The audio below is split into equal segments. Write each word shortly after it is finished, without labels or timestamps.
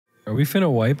Are we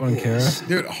finna wipe on Kara?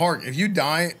 Dude, Hark, if you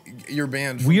die, you're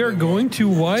banned. We are going to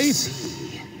wipe.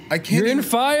 I can't. You're in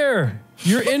fire.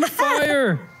 You're in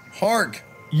fire. Hark.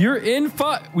 You're in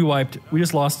fire. We wiped. We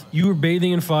just lost. You were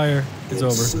bathing in fire. It's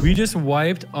over. We just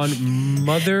wiped on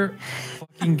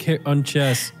on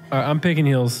chess. All right, I'm picking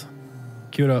heels.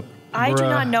 Cue it up. I do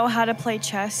not know how to play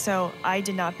chess, so I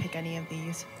did not pick any of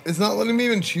these. It's not letting me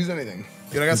even choose anything.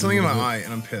 Dude, I got something in my eye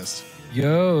and I'm pissed.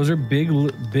 Yo, those are big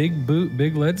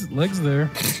legs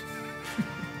there.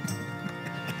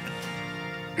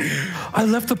 I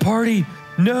left the party.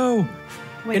 No.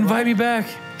 Wait, invite me back.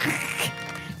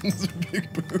 Those are big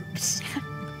boobs.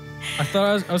 I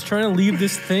thought I was trying to leave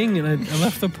this thing and I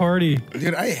left the party.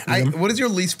 Dude, what is your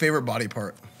least favorite body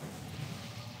part?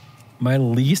 My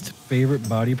least favorite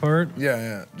body part?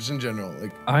 Yeah, just in general.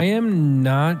 Like, I am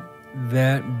not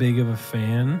that big of a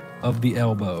fan of the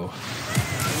elbow.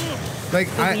 Like,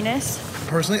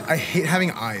 personally, I hate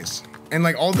having eyes. And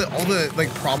like all the like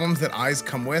problems that eyes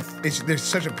come with, they're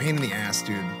such a pain in the ass,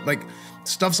 dude. Like,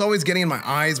 stuff's always getting in my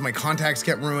eyes, my contacts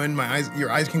get ruined,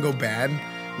 your eyes can go bad.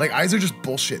 Like, eyes are just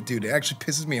bullshit, dude. It actually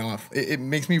pisses me off. It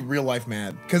makes me real life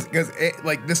mad. Cause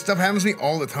like this stuff happens to me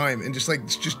all the time, and just like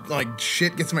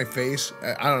shit gets in my face.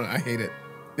 I don't know, I hate it.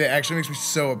 It actually makes me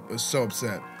so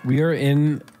upset. We are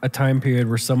in a time period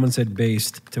where someone said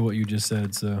based to what you just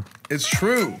said, so. It's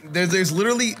true. There's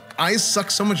literally, eyes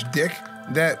suck so much dick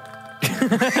that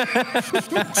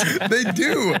they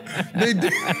do.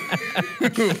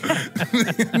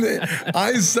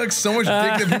 Eyes suck so much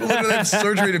dick that people literally have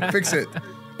surgery to fix it.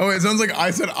 Oh, it sounds like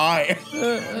I said I.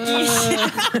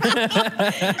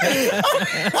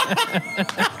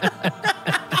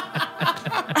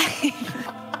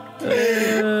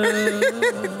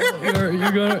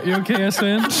 You okay,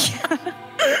 Esfand?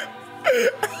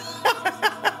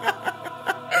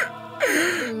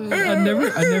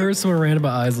 I never saw a rant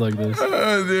about eyes like this.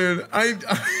 Dude, I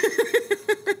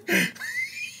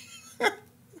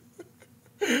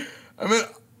mean,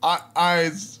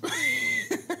 eyes.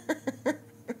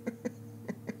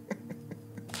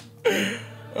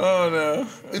 Oh no,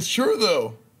 it's true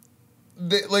though.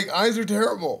 Like, eyes are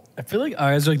terrible. I feel like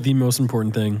eyes are like the most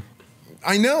important thing.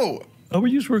 I know. Oh,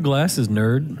 we just wear glasses,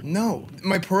 nerd. No,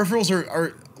 my peripherals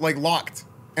are like locked,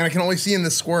 and I can only see in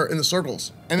the square, in the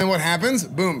circles. And then what happens?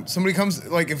 Boom! Somebody comes.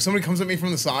 Like, if somebody comes at me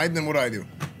from the side, then what do?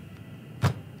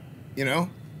 You know?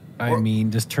 I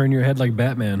mean, just turn your head like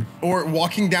Batman. Or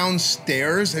walking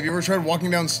downstairs. Have you ever tried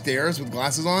walking downstairs with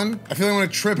glasses on? I feel like I'm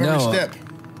gonna trip every step.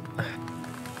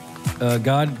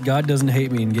 God doesn't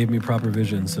hate me and gave me proper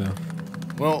vision, so.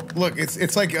 Well, look,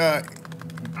 it's like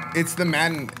it's the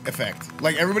Madden effect.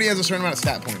 Like, everybody has a certain amount of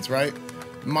stat points, right?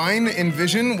 Mine in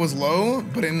vision was low,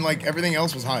 but in like everything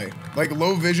else was high. Like,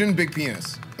 low vision, big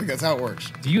penis. Like, that's how it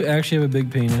works. Do you actually have a big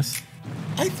penis?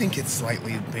 I think it's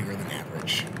slightly bigger than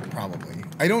average, probably.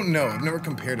 I don't know. I've never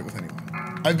compared it with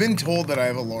anyone. I've been told that I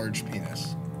have a large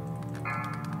penis.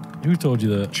 Who told you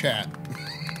that? Chat.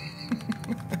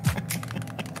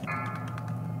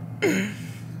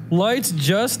 Lights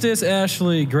Justice,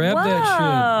 Ashley. Grab that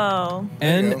shit.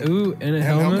 And a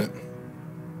helmet.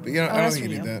 But, you know, I don't think you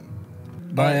need that.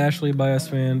 Bye, Ashley. Bye,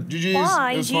 Esfand. GG's.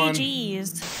 Bye, It was fun.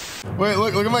 GG's. Wait,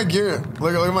 look at my gear.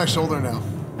 Look at my shoulder now.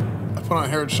 I put on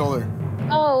Herod's shoulder.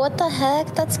 Oh, what the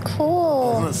heck? That's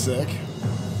cool. Isn't that sick?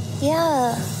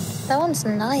 Yeah, that one's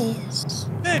nice.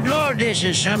 Good Lord, this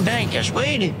is some dankus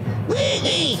waiting.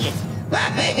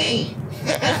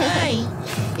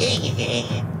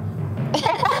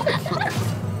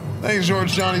 Thanks,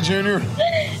 George Johnny Jr.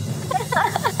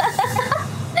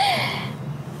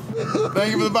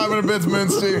 Thank you for the 500 bits,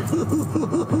 Minty.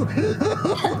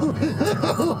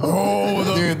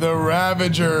 Oh, dude, the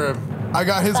Ravager. I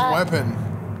got his weapon.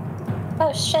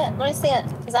 Oh shit, let me see it.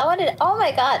 Cause I wanted. Oh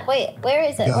my god, wait, where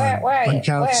is it? Where are you? Where are you?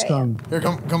 Here,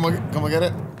 come look at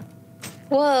it.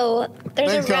 Whoa,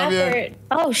 there's Thanks, a rapper.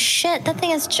 Oh shit, that thing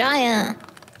is giant.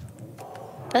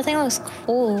 That thing looks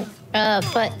cool.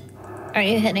 But are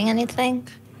you hitting anything?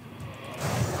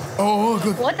 Oh,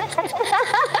 good. What?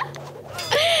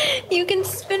 You can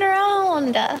spin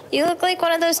around. You look like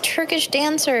one of those Turkish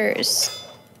dancers.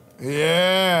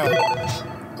 Yeah.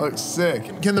 Looks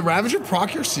sick. Can the Ravager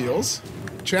proc your seals?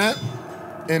 Chat?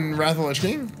 In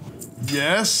WOTLK?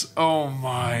 Yes? Oh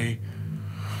my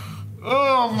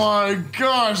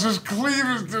gosh, this cleave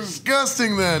is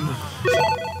disgusting then.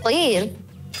 Cleave?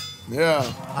 Yeah.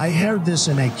 I heard this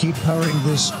and I keep hearing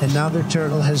this. Another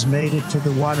turtle has made it to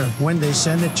the water. When they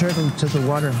send a turtle to the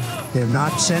water, they're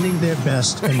not sending their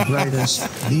best and brightest.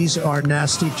 These are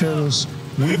nasty turtles.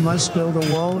 We must build a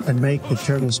wall and make the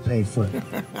turtles pay for it.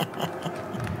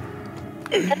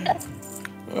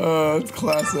 It's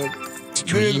classic.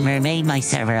 Streamer made my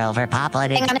server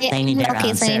overpopulated. They need their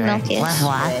own server.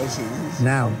 What?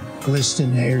 Now,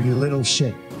 glisten hair, you little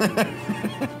shit.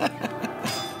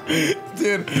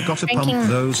 Dude, You gotta pump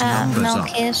those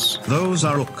numbers up. Those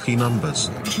are okay numbers.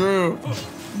 True.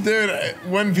 Dude,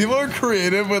 when people are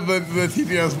creative with the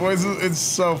TTS voices, it's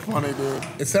so funny, dude.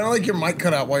 It sounded like your mic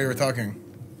cut out while you were talking.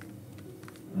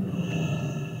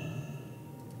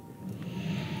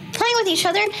 Playing with each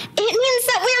other, it means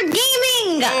that we're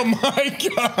gaming! Oh my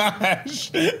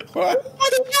gosh! What?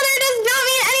 With each other does not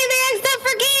mean anything except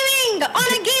for gaming! On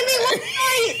a gaming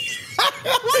website!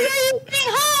 What are you saying,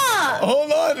 huh?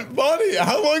 Hold on, Bonnie,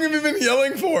 how long have you been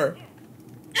yelling for?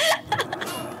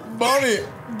 Bonnie,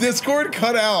 Discord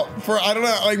cut out for, I don't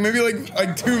know, like maybe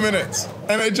like 2 minutes.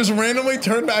 And it just randomly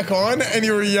turned back on and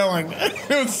you were yelling. It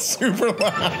was super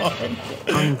loud.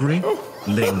 Hungry?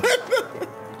 Link.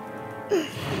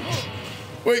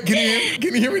 Wait, can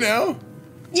you hear me now?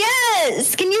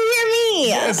 Yes! Can you hear me?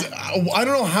 Yes. I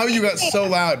don't know how you got so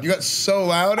loud. You got so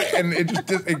loud and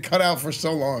it cut out for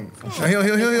so long. Heal.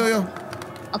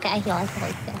 Okay, I heal.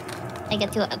 I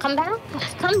get to it. Come back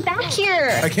here.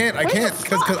 I can't,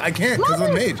 because I can't, because of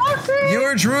the mage.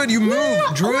 You're a druid, you move.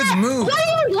 Druids move. What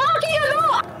are you talking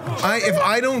about? If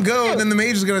I don't go, then the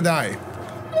mage is gonna die.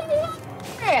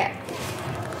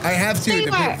 I have to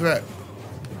defeat threat.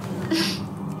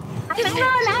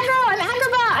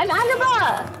 I'm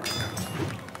Agrabah.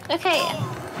 Okay.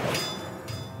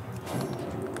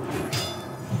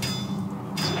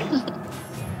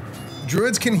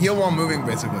 Druids can heal while moving,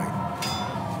 basically.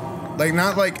 Like,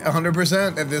 not like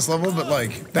 100% at this level, but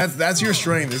like, that's your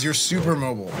strength, is you're super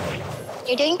mobile.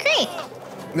 You're doing great.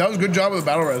 That was a good job with the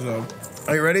battle res, though.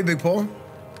 Are you ready, big pull?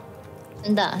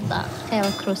 Да. Okay,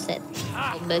 I'll cruise it.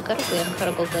 Bigger, we're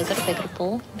gonna go bigger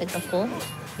pull.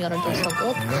 You're doing so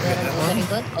good. You're very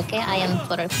good. Okay, I am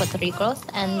for regrowth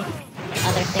and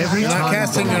other things. You're not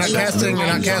casting. It's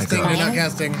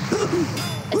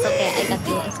okay, I got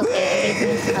you. It's okay, everything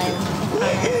is fine.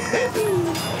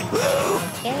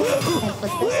 Okay, I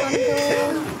put this on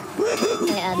here.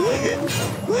 I add this.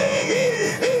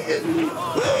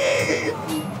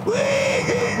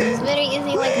 It's very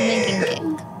easy, like making cake.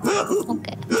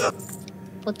 Okay.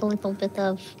 Put a little bit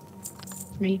of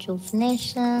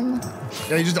rejuvenation.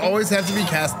 Yeah, you just always have to be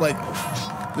cast, like,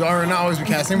 or not always be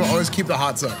casting, but always keep the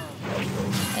hots up.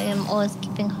 I am always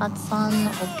keeping hots on,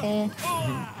 okay.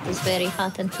 It's very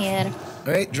hot in here.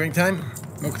 Alright, drink time,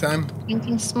 milk time.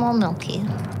 Drinking small milky.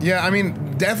 Yeah, I mean,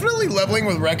 definitely leveling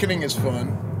with Reckoning is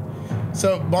fun.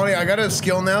 So, Bonnie, I got a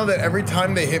skill now that every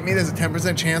time they hit me, there's a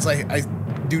 10% chance I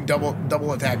do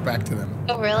double attack back to them.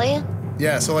 Oh, really?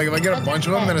 Yeah, so like if I get a bunch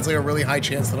of them, then it's like a really high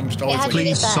chance that I'm just always like...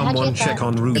 Please someone check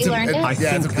on Ruby. I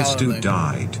think this dude thing.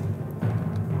 died.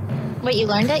 Wait, you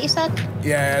learned it, you said?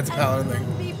 Yeah, it's a paladin thing.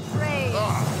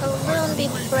 Alone be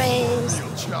praised.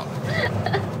 Oh,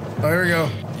 here we go.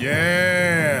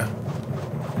 Yeah.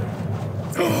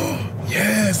 Oh,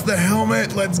 yes, the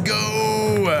helmet. Let's go.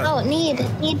 Oh, need.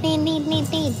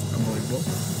 Unbelievable.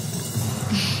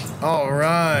 All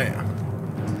right.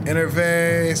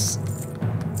 Interface.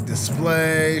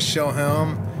 Display. Show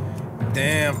helm.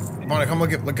 Damn. Monica, come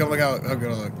look how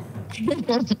good I look.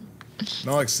 Am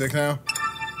I like sick now?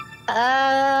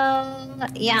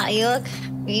 Yeah, you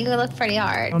look pretty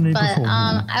hard. But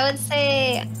I would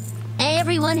say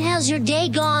Everyone, how's your day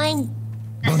going?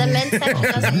 the midsection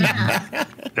doesn't matter.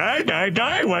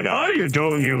 Die, what are you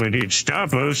doing? You idiot? Stop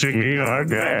singing on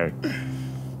there.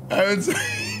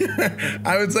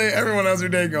 I would say everyone has their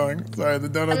day going. Sorry, the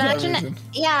donut television.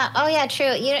 Yeah, oh yeah,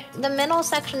 true. The middle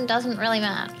section doesn't really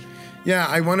match. Yeah,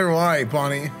 I wonder why,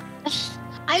 Bonnie.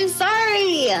 I'm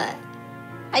sorry.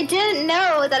 I didn't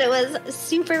know that it was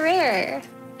super rare.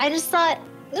 I just thought,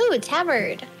 ooh,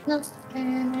 tabard. If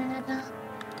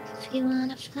you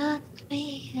wanna fuck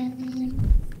me.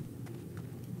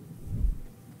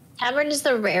 Tabard is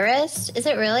the rarest? Is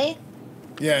it really?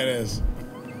 Yeah, it is.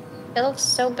 It looks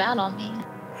so bad on me.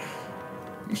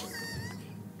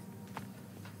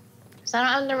 So I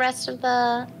don't have the rest of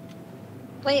the...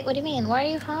 Wait, what do you mean? Why are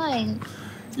you hiding?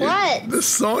 What? The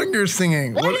song you're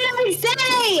singing. What did I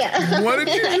say?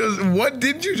 What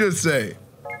did you just say?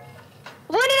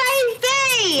 What did I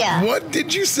say? What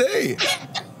did you say?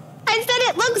 I said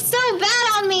it looks so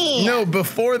bad on me. No,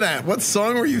 before that, what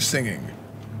song were you singing?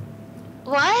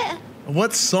 What?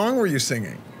 What song were you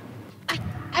singing?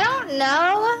 I don't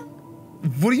know.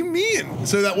 What do you mean?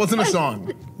 So that wasn't a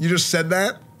song? You just said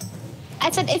that?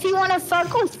 I said, if you want to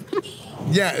fuck with me.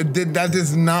 Yeah, that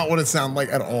is not what it sounded like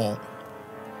at all.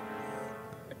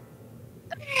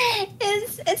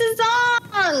 It's a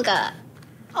song.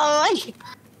 Oh my.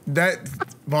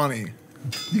 Bonnie,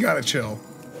 you gotta chill.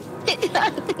 I'm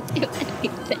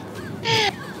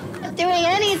not doing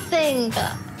anything.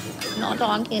 I'm not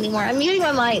talking anymore. I'm muting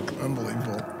my mic.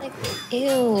 Unbelievable. Like,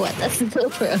 ew, that's the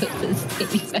grossest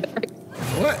thing ever.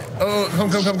 What? Oh, come.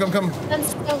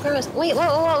 That's so gross. Wait,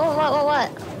 what?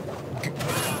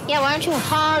 Yeah, why don't you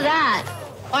haul that?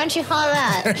 Why don't you haul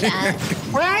that, Chad?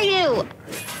 Where are you?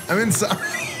 I'm inside.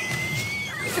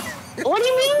 What do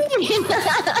you mean?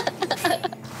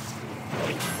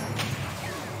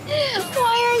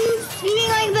 Why are you eating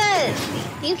like this?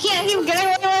 You can't keep getting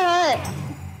away with it.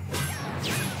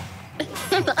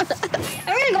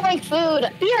 I'm gonna go make food.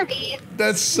 BRB.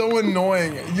 That's so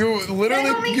annoying. You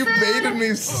literally, you baited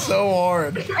me so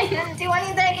hard. I didn't do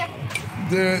anything.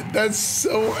 Dude, that's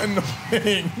so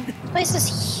annoying. This place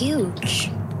is huge.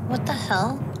 What the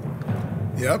hell?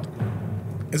 Yep.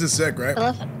 This is sick, right?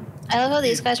 I love how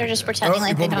these guys are just pretending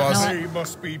like they don't know it.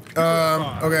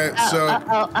 Okay, so.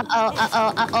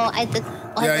 I did.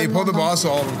 Yeah, you pulled the boss, so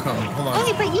all of them come. Hold on.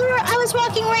 Wait, but I was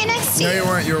walking right next to you. No, you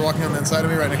weren't. You were walking on the inside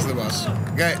of me, right next to the boss.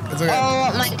 Okay, it's okay.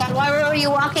 Oh my god, why were you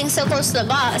walking so close to the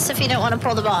boss if you didn't want to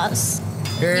pull the boss?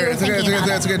 Here, it's okay.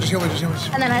 Just heal me.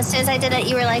 And then as soon as I did it,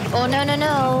 you were like, oh no.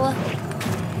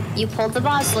 You pulled the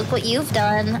boss. Look what you've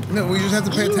done. No, we just have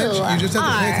to pay attention. You just have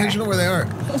to pay attention to where they are.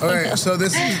 Okay, so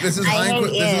this is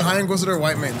High Inquisitor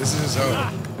Whitemane. This is his hoe.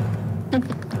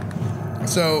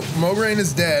 So Mograine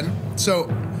is dead. So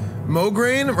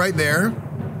Mograine right there,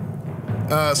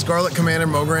 Scarlet Commander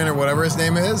Mograine or whatever his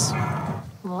name is.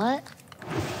 What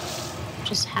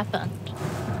just happened?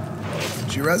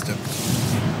 She rezzed him.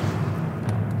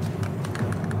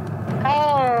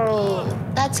 Oh,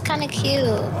 that's kind of cute.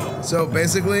 So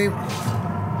basically,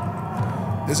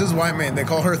 this is Whitemane. They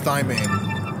call her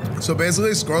Thigh-Mane. So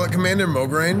basically, Scarlet Commander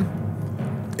Mograine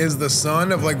is the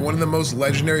son of like one of the most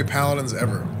legendary paladins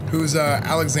ever, who's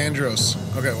Alexandros.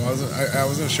 Okay, well I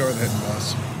wasn't sure of the hidden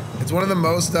boss. It's one of the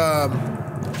most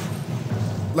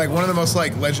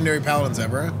like legendary paladins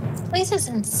ever. This place is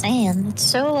insane. It's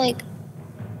so like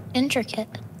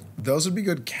intricate. Those would be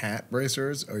good cat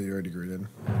bracers. Oh, you already greeted.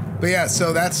 But yeah,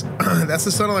 so that's that's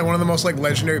the son of like one of the most like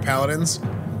legendary paladins,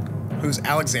 who's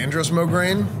Alexandros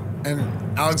Mograine, and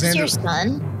Alexandros. Is your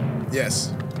son?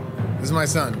 Yes, this is my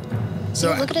son. So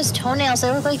dude, look at his toenails.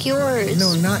 They look like yours.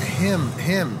 No, not him.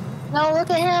 Him. No, look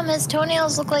at him. His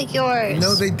toenails look like yours.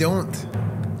 No, they don't.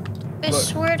 I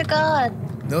swear to God.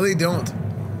 No, they don't.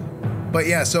 But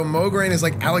yeah, so Mograine is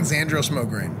like Alexandros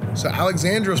Mograine. So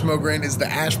Alexandros Mograine is the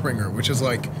Ashbringer, which is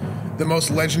like the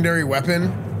most legendary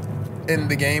weapon in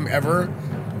the game ever.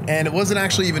 And it wasn't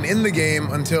actually even in the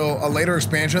game until a later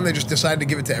expansion. They just decided to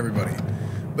give it to everybody.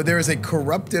 But there is a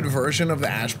corrupted version of the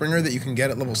Ashbringer that you can get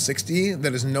at level 60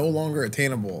 that is no longer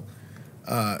attainable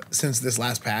since this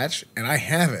last patch, and I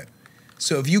have it.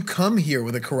 So if you come here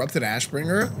with a corrupted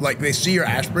Ashbringer, like they see your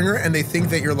Ashbringer and they think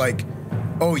that you're like,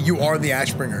 oh, you are the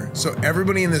Ashbringer. So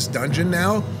everybody in this dungeon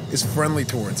now is friendly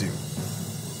towards you.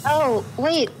 Oh,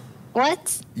 wait,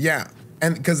 what? Yeah,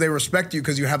 and because they respect you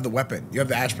because you have the weapon. You have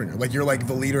the Ashbringer. Like you're like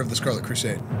the leader of the Scarlet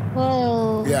Crusade.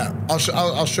 Whoa. Yeah,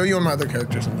 I'll show you on my other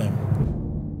character sometime.